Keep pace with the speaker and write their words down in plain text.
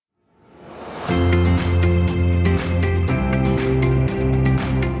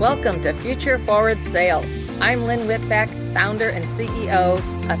Welcome to Future Forward Sales. I'm Lynn Whitbeck, founder and CEO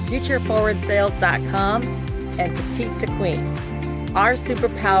of FutureForwardSales.com and Petite to Queen. Our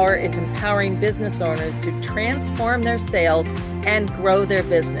superpower is empowering business owners to transform their sales and grow their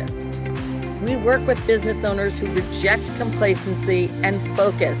business. We work with business owners who reject complacency and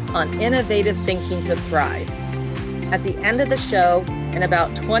focus on innovative thinking to thrive. At the end of the show, in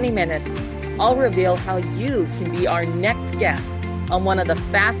about 20 minutes, I'll reveal how you can be our next guest on one of the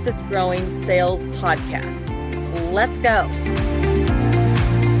fastest growing sales podcasts. Let's go.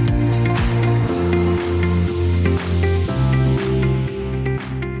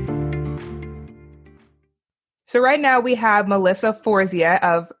 So right now we have Melissa Forzia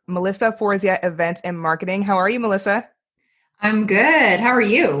of Melissa Forzia Events and Marketing. How are you, Melissa? I'm good. How are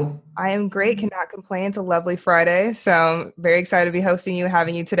you? I am great. Cannot complain. It's a lovely Friday. So I'm very excited to be hosting you,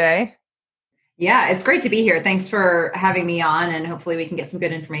 having you today. Yeah, it's great to be here. Thanks for having me on, and hopefully we can get some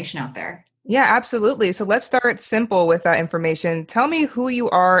good information out there. Yeah, absolutely. So let's start simple with that information. Tell me who you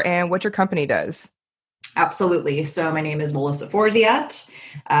are and what your company does. Absolutely. So my name is Melissa Forziat.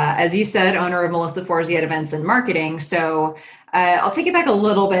 As you said, owner of Melissa Forziat Events and Marketing. So I'll take it back a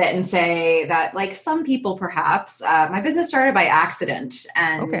little bit and say that, like some people perhaps, my business started by accident.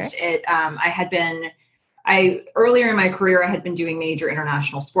 And earlier in my career, I had been doing major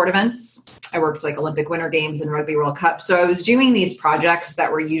international sport events. I worked like Olympic Winter Games and Rugby World Cup. So I was doing these projects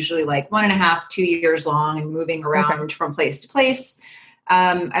that were usually like 1.5, 2 years long and moving around from place to place.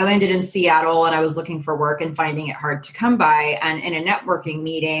 I landed in Seattle and I was looking for work and finding it hard to come by. And in a networking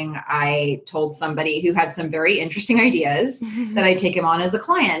meeting, I told somebody who had some very interesting ideas that I'd take him on as a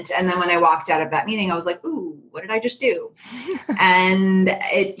client. And then when I walked out of that meeting, I was like, ooh, what did I just do? And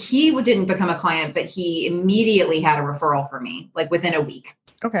he didn't become a client, but he immediately had a referral for me, like within a week.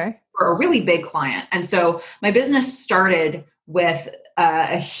 Okay. For a really big client. And so my business started with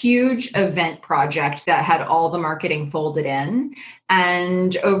a huge event project that had all the marketing folded in.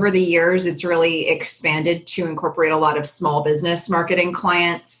 And over the years, it's really expanded to incorporate a lot of small business marketing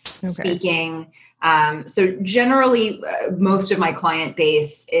clients, speaking. So generally, most of my client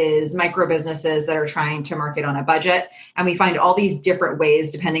base is micro businesses that are trying to market on a budget. And we find all these different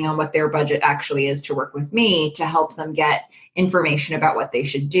ways, depending on what their budget actually is, to work with me to help them get information about what they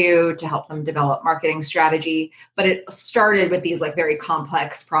should do, to help them develop marketing strategy. But it started with these like very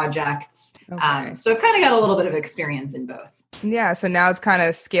complex projects. Okay. So I've kind of got a little bit of experience in both. Yeah. So now it's kind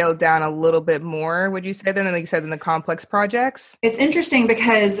of scaled down a little bit more, would you say, than like you said, in the complex projects? It's interesting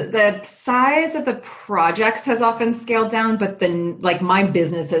because the size of the projects has often scaled down, but then like my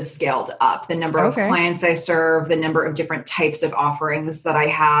business has scaled up. The number of clients I serve, the number of different types of offerings that I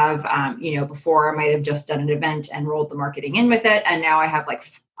have. Before I might have just done an event and rolled the marketing in with it. And now I have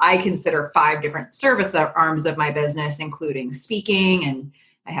I consider 5 different service arms of my business, including speaking, and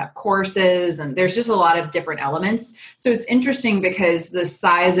I have courses, and there's just a lot of different elements. So it's interesting because the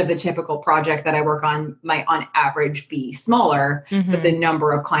size of the typical project that I work on might on average be smaller, but the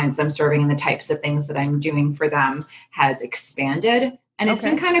number of clients I'm serving and the types of things that I'm doing for them has expanded. And it's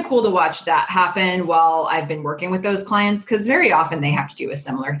been kind of cool to watch that happen while I've been working with those clients, because very often they have to do a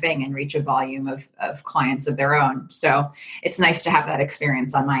similar thing and reach a volume of clients of their own. So it's nice to have that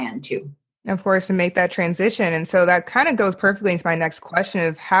experience on my end too. Of course, to make that transition. And so that kind of goes perfectly into my next question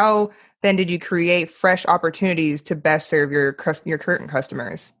of how then did you create fresh opportunities to best serve your current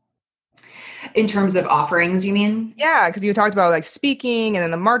customers? In terms of offerings, you mean? Yeah, because you talked about like speaking and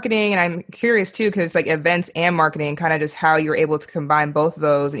then the marketing. And I'm curious too, because like events and marketing, kind of just how you're able to combine both of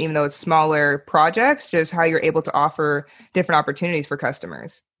those. And even though it's smaller projects, just how you're able to offer different opportunities for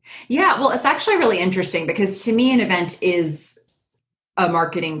customers. Yeah, well, it's actually really interesting because to me, an event is a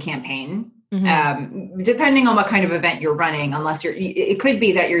marketing campaign. Depending on what kind of event you're running, it could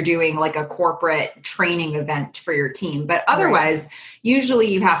be that you're doing like a corporate training event for your team, but otherwise,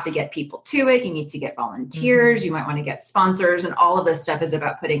 usually you have to get people to it. You need to get volunteers. You might want to get sponsors, and all of this stuff is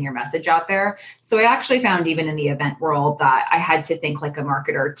about putting your message out there. So I actually found even in the event world that I had to think like a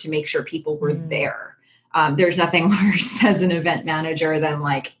marketer to make sure people were there. There's nothing worse as an event manager than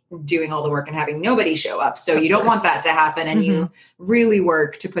like doing all the work and having nobody show up. So you don't want that to happen. And you really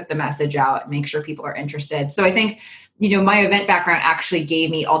work to put the message out and make sure people are interested. So I think, my event background actually gave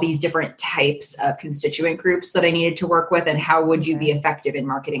me all these different types of constituent groups that I needed to work with and how would you be effective in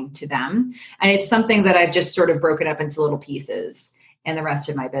marketing to them. And it's something that I've just sort of broken up into little pieces in the rest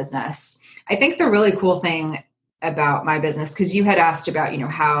of my business. I think the really cool thing about my business, because you had asked about,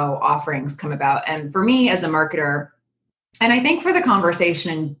 how offerings come about. And for me as a marketer, and I think for the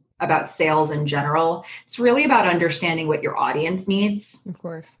conversation about sales in general, it's really about understanding what your audience needs. Of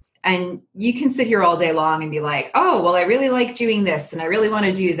course. And you can sit here all day long and be like, oh, well, I really like doing this and I really want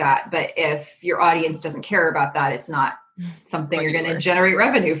to do that. But if your audience doesn't care about that, it's not something you're going to generate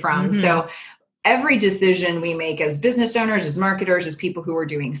revenue from. Mm-hmm. So every decision we make as business owners, as marketers, as people who are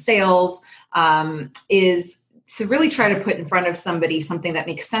doing sales, is to really try to put in front of somebody something that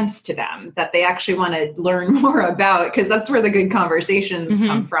makes sense to them, that they actually want to learn more about, because that's where the good conversations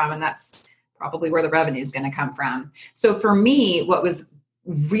come from. And that's probably where the revenue is going to come from. So for me, what was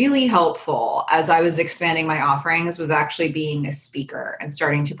really helpful as I was expanding my offerings was actually being a speaker and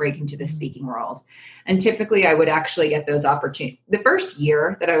starting to break into the speaking world. And typically I would actually get those opportunities. The first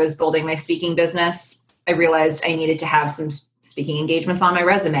year that I was building my speaking business, I realized I needed to have some speaking engagements on my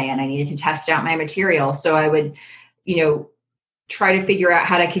resume and I needed to test out my material. So I would, try to figure out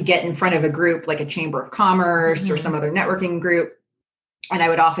how I could get in front of a group like a chamber of commerce or some other networking group. And I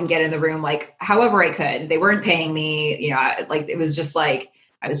would often get in the room, like, however I could. They weren't paying me, it was just like,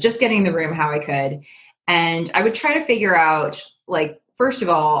 I was just getting in the room how I could. And I would try to figure out, like, first of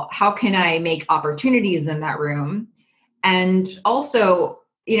all, how can I make opportunities in that room? And also,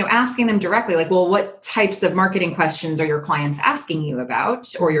 asking them directly, like, well, what types of marketing questions are your clients asking you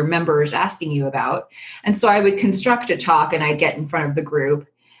about or your members asking you about? And so I would construct a talk and I'd get in front of the group.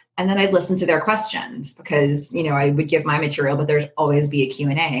 And then I'd listen to their questions because, I would give my material, but there'd always be a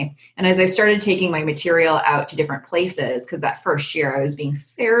Q&A. And as I started taking my material out to different places, because that first year I was being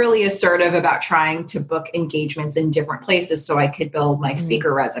fairly assertive about trying to book engagements in different places so I could build my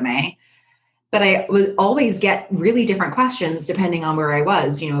speaker resume. But I would always get really different questions depending on where I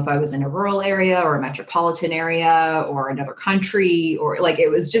was, if I was in a rural area or a metropolitan area or another country, or it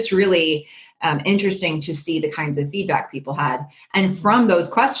was just really interesting to see the kinds of feedback people had. And from those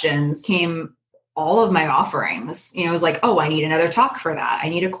questions came all of my offerings. It was like, oh, I need another talk for that. I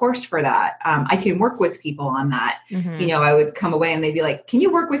need a course for that. I can work with people on that. I would come away and they'd be like, can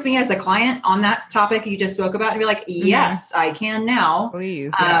you work with me as a client on that topic you just spoke about? And be like, yes, I can now.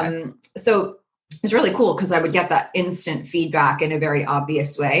 Please. Yeah. So it's really cool because I would get that instant feedback in a very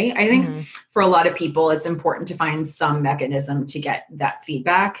obvious way. I think for a lot of people, it's important to find some mechanism to get that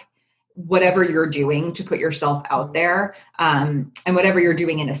feedback, whatever you're doing to put yourself out there, and whatever you're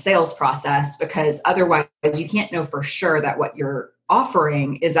doing in a sales process, because otherwise you can't know for sure that what you're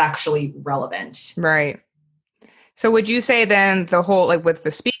offering is actually relevant. Right. So would you say then the whole, with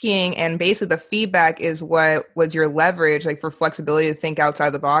the speaking and basically the feedback is what was your leverage, for flexibility to think outside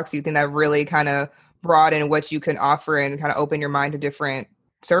the box? Do you think that really kind of broadened what you can offer and kind of open your mind to different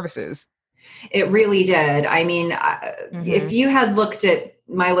services? It really did. I mean, if you had looked at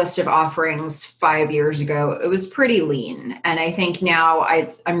my list of offerings 5 years ago, it was pretty lean. And I think now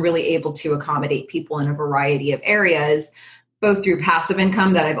I'm really able to accommodate people in a variety of areas, both through passive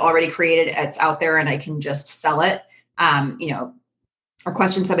income that I've already created. It's out there and I can just sell it. A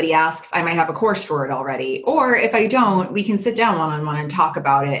question somebody asks, I might have a course for it already. Or if I don't, we can sit down one-on-one and talk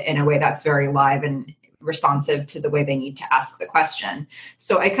about it in a way that's very live and responsive to the way they need to ask the question.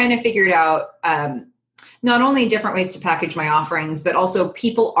 So I kind of figured out not only different ways to package my offerings, but also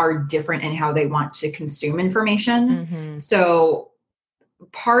people are different in how they want to consume information. So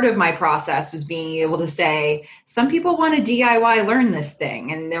part of my process was being able to say, some people want to DIY learn this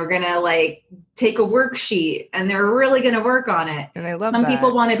thing and they're going to take a worksheet and they're really going to work on it. And I love some that.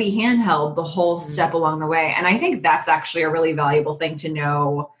 People want to be handheld the whole step along the way. And I think that's actually a really valuable thing to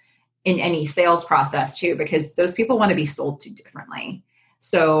know in any sales process too, because those people want to be sold to differently.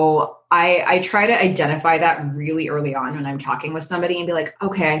 So I try to identify that really early on when I'm talking with somebody and be like,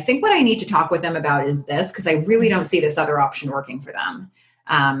 okay, I think what I need to talk with them about is this, because I really don't see this other option working for them.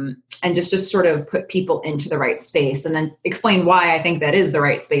 And just to sort of put people into the right space and then explain why I think that is the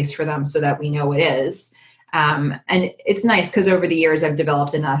right space for them so that we know it is. And it's nice because over the years, I've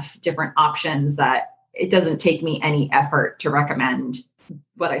developed enough different options that it doesn't take me any effort to recommend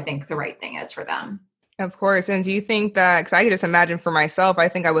what I think the right thing is for them. Of course. And do you think that, because I could just imagine for myself, I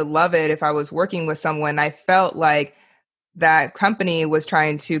think I would love it if I was working with someone, I felt like that company was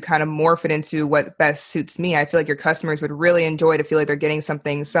trying to kind of morph it into what best suits me. I feel like your customers would really enjoy to feel like they're getting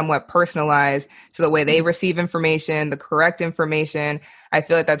something somewhat personalized to the way they receive information, the correct information. I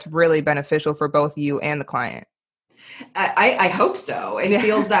feel like that's really beneficial for both you and the client. I hope so. It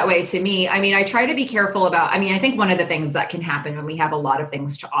feels that way to me. I mean, I try to be careful about, I think one of the things that can happen when we have a lot of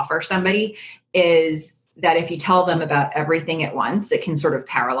things to offer somebody is that if you tell them about everything at once, it can sort of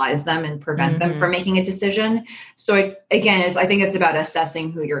paralyze them and prevent them from making a decision. So I think it's about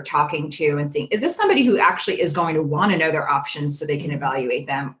assessing who you're talking to and seeing, is this somebody who actually is going to want to know their options so they can evaluate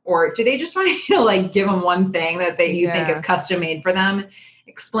them? Or do they just want to give them one thing that you think is custom made for them,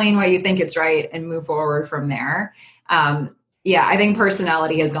 explain why you think it's right and move forward from there. Yeah, I think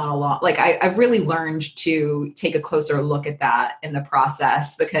personality has gone a lot. Like I've really learned to take a closer look at that in the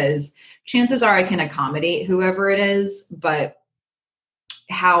process, because chances are I can accommodate whoever it is, but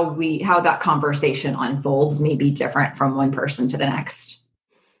how that conversation unfolds may be different from one person to the next.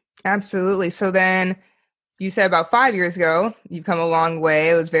 Absolutely. So then you said about 5 years ago, you've come a long way.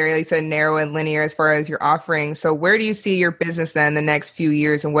 It was very, like you said, narrow and linear as far as your offering. So where do you see your business then the next few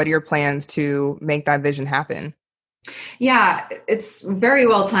years, and what are your plans to make that vision happen? Yeah, it's a very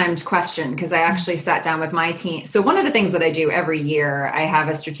well timed question, because I actually sat down with my team. So one of the things that I do every year, I have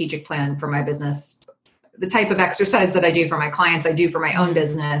a strategic plan for my business. The type of exercise that I do for my clients, I do for my own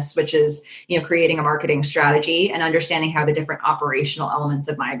business, which is, creating a marketing strategy and understanding how the different operational elements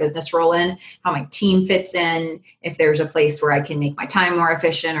of my business roll in, how my team fits in, if there's a place where I can make my time more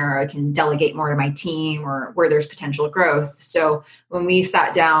efficient, or I can delegate more to my team, or where there's potential growth. So when we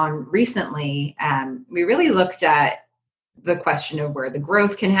sat down recently, we really looked at the question of where the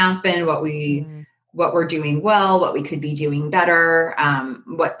growth can happen, what we're doing well, what we could be doing better,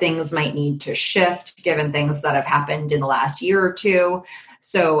 what things might need to shift given things that have happened in the last year or two.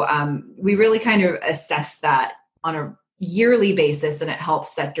 So we really kind of assess that on a yearly basis, and it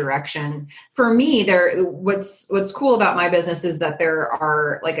helps set direction. For me, what's cool about my business is that there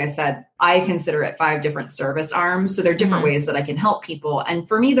are, like I said, I consider it 5 different service arms. So there are different ways that I can help people. And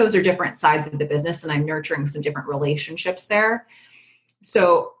for me, those are different sides of the business, and I'm nurturing some different relationships there.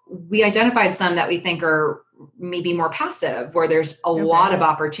 So we identified some that we think are maybe more passive, where there's a lot of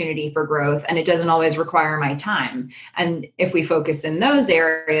opportunity for growth, and it doesn't always require my time. And if we focus in those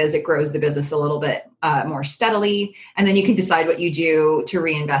areas, it grows the business a little bit more steadily. And then you can decide what you do to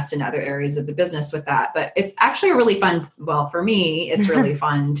reinvest in other areas of the business with that. But it's actually a really fun, well, for me, it's really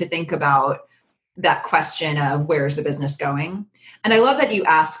fun to think about that question of where's the business going. And I love that you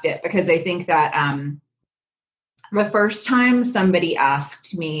asked it, because I think that, the first time somebody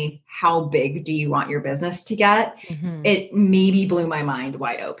asked me, how big do you want your business to get? It maybe blew my mind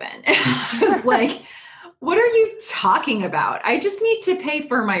wide open. I was like, what are you talking about? I just need to pay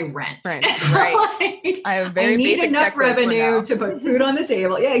for my rent. Right. Like, I have very I need basic enough revenue to put food on the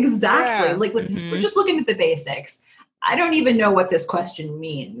table. Yeah, exactly. Yeah. Like we're just looking at the basics. I don't even know what this question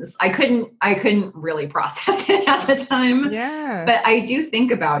means. I couldn't really process it at the time. Yeah. But I do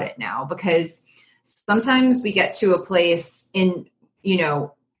think about it now, because sometimes we get to a place in,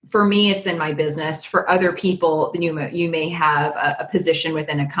 for me, it's in my business. For other people, you may have a position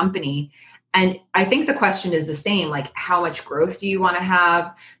within a company. And I think the question is the same, like, how much growth do you want to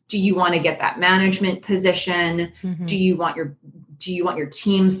have? Do you want to get that management position? Do you want your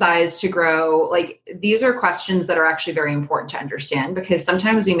team size to grow? Like, these are questions that are actually very important to understand, because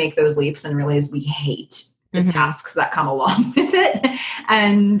sometimes we make those leaps and realize we hate the tasks that come along with it.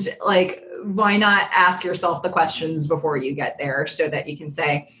 And like, why not ask yourself the questions before you get there, so that you can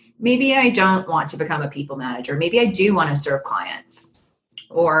say, maybe I don't want to become a people manager. Maybe I do want to serve clients.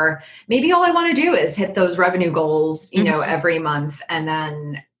 Or maybe all I want to do is hit those revenue goals, every month, and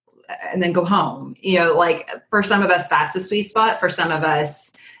then go home. Like, for some of us, that's a sweet spot. For some of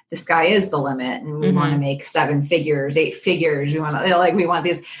us, the sky is the limit, and we want to make 7 figures, 8 figures. We want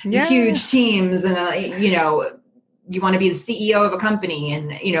these huge teams, and you want to be the CEO of a company,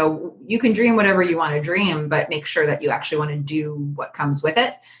 and you can dream whatever you want to dream, but make sure that you actually want to do what comes with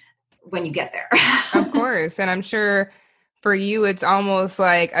it when you get there. Of course. And I'm sure for you, it's almost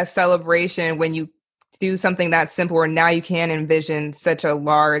like a celebration when you do something that simple, where now you can envision such a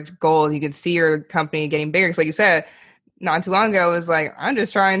large goal. You can see your company getting bigger. So like you said, not too long ago, it was like, I'm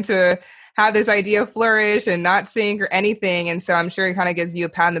just trying to have this idea flourish and not sink or anything. And so I'm sure it kind of gives you a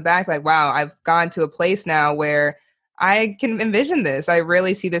pat on the back, like, wow, I've gone to a place now where I can envision this. I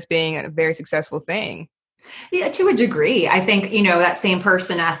really see this being a very successful thing. Yeah, to a degree. I think, that same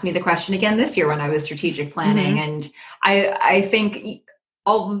person asked me the question again this year when I was strategic planning. And I think,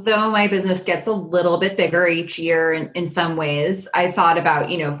 although my business gets a little bit bigger each year in some ways, I thought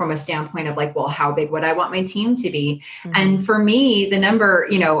about, from a standpoint of like, well, how big would I want my team to be? And for me, the number,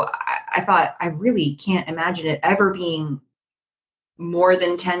 I thought, I really can't imagine it ever being more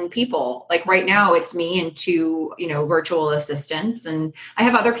than 10 people. Like right now it's me and 2, virtual assistants, and I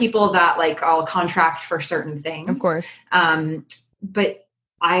have other people that like I'll contract for certain things. Of course. But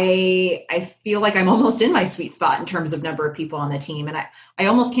I feel like I'm almost in my sweet spot in terms of number of people on the team. And I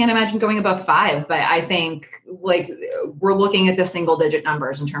almost can't imagine going above 5, but I think like we're looking at the single digit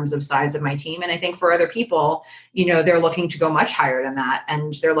numbers in terms of size of my team. And I think for other people, they're looking to go much higher than that.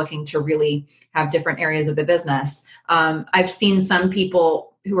 And they're looking to really have different areas of the business. I've seen some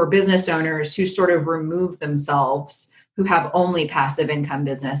people who are business owners who sort of remove themselves, who have only passive income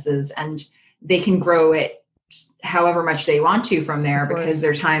businesses, and they can grow it however much they want to from there because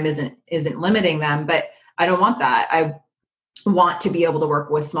their time isn't limiting them. But I don't want that. I want to be able to work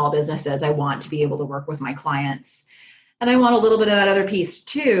with small businesses. I want to be able to work with my clients. And I want a little bit of that other piece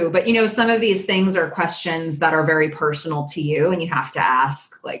too. But, some of these things are questions that are very personal to you, and you have to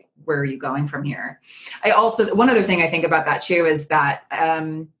ask, like, where are you going from here? One other thing I think about that too is that,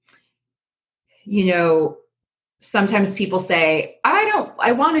 sometimes people say,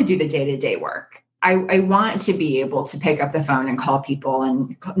 I want to do the day-to-day work. I want to be able to pick up the phone and call people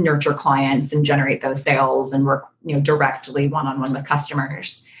and nurture clients and generate those sales and work, directly one-on-one with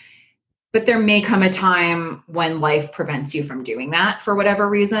customers. But there may come a time when life prevents you from doing that for whatever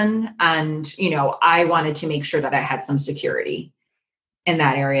reason. And, I wanted to make sure that I had some security in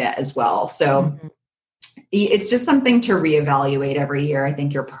that area as well. So it's just something to reevaluate every year. I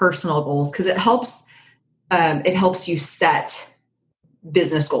think your personal goals, because it helps you set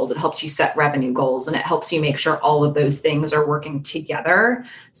business goals. It helps you set revenue goals, and it helps you make sure all of those things are working together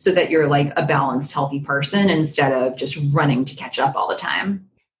so that you're like a balanced, healthy person instead of just running to catch up all the time.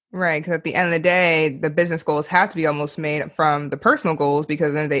 Right. Because at the end of the day, the business goals have to be almost made from the personal goals,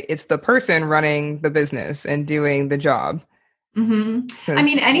 because then it's the person running the business and doing the job. Mm-hmm. So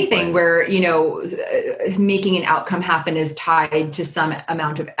anything where, making an outcome happen is tied to some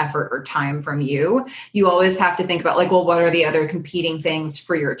amount of effort or time from you. You always have to think about what are the other competing things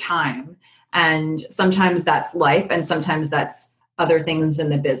for your time? And sometimes that's life, and sometimes that's other things in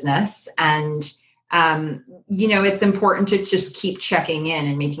the business. And it's important to just keep checking in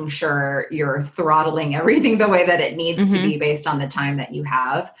and making sure you're throttling everything the way that it needs to be based on the time that you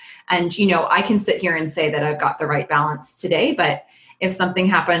have. And, I can sit here and say that I've got the right balance today, but if something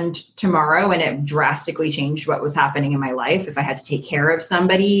happened tomorrow and it drastically changed what was happening in my life, if I had to take care of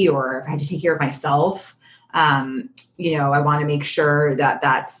somebody or if I had to take care of myself, I want to make sure that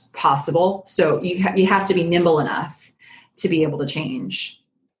that's possible. So you have to be nimble enough to be able to change.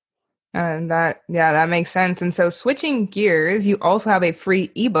 And that makes sense. And so switching gears, you also have a free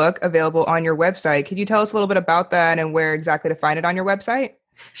ebook available on your website. Could you tell us a little bit about that and where exactly to find it on your website?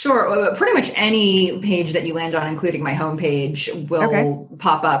 Sure. Pretty much any page that you land on, including my homepage, will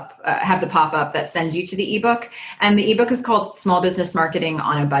pop up, have the pop-up that sends you to the ebook. And the ebook is called Small Business Marketing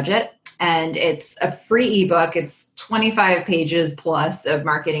on a Budget. And it's a free ebook. It's 25 pages plus of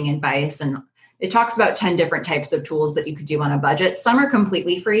marketing advice, and it talks about 10 different types of tools that you could do on a budget. Some are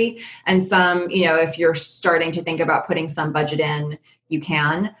completely free, and some, if you're starting to think about putting some budget in, you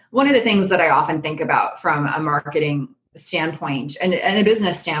can. One of the things that I often think about from a marketing standpoint and a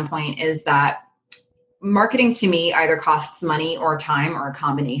business standpoint is that marketing to me either costs money or time or a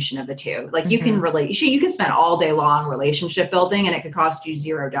combination of the two. You can you can spend all day long relationship building and it could cost you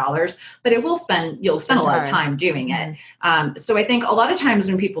 $0, but you'll spend a lot of time doing it. So I think a lot of times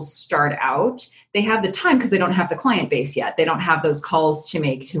when people start out, they have the time because they don't have the client base yet. They don't have those calls to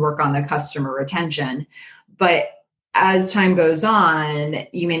make to work on the customer retention. But as time goes on,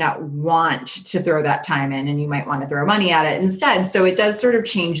 you may not want to throw that time in, and you might want to throw money at it instead. So it does sort of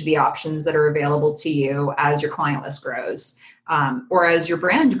change the options that are available to you as your client list grows, or as your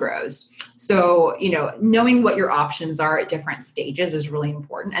brand grows. So, knowing what your options are at different stages is really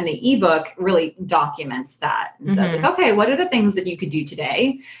important. And the ebook really documents that and says okay, what are the things that you could do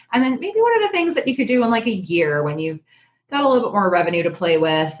today? And then maybe what are the things that you could do in a year when you've got a little bit more revenue to play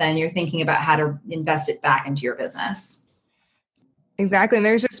with and you're thinking about how to invest it back into your business. Exactly. And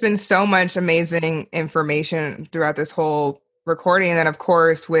there's just been so much amazing information throughout this whole recording. And then, of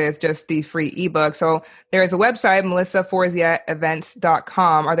course, with just the free ebook. So there is a website,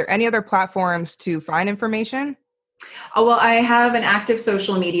 melissaforziaevents.com. Are there any other platforms to find information? Oh, well, I have an active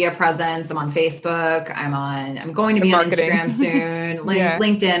social media presence. I'm on Facebook. I'm going to be on Instagram soon,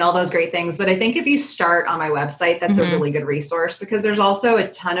 LinkedIn, all those great things. But I think if you start on my website, that's a really good resource, because there's also a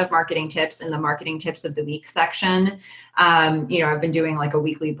ton of marketing tips in the marketing tips of the week section. I've been doing a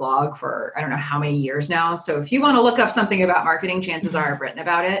weekly blog for, I don't know how many years now. So if you want to look up something about marketing, chances are I've written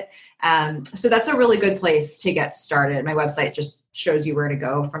about it. So that's a really good place to get started. My website just shows you where to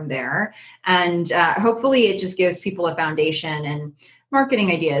go from there. And hopefully it just gives people a foundation and marketing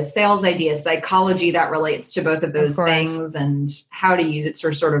ideas, sales ideas, psychology that relates to both of those things, and how to use it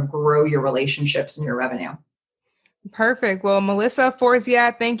to sort of grow your relationships and your revenue. Perfect. Well, Melissa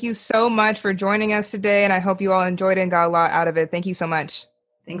Forziat, thank you so much for joining us today. And I hope you all enjoyed it and got a lot out of it. Thank you so much.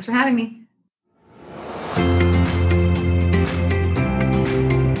 Thanks for having me.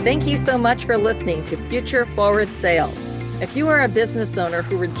 Thank you so much for listening to Future Forward Sales. If you are a business owner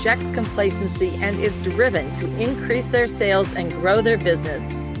who rejects complacency and is driven to increase their sales and grow their business,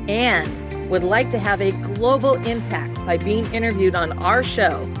 and would like to have a global impact by being interviewed on our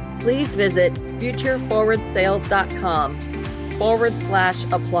show, please visit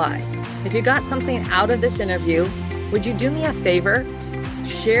futureforwardsales.com/apply. If you got something out of this interview, would you do me a favor?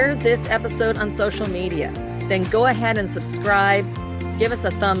 Share this episode on social media. Then go ahead and subscribe, give us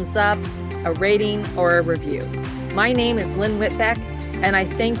a thumbs up, a rating, or a review. My name is Lynn Whitbeck, and I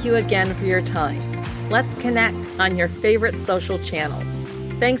thank you again for your time. Let's connect on your favorite social channels.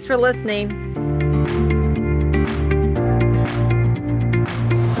 Thanks for listening.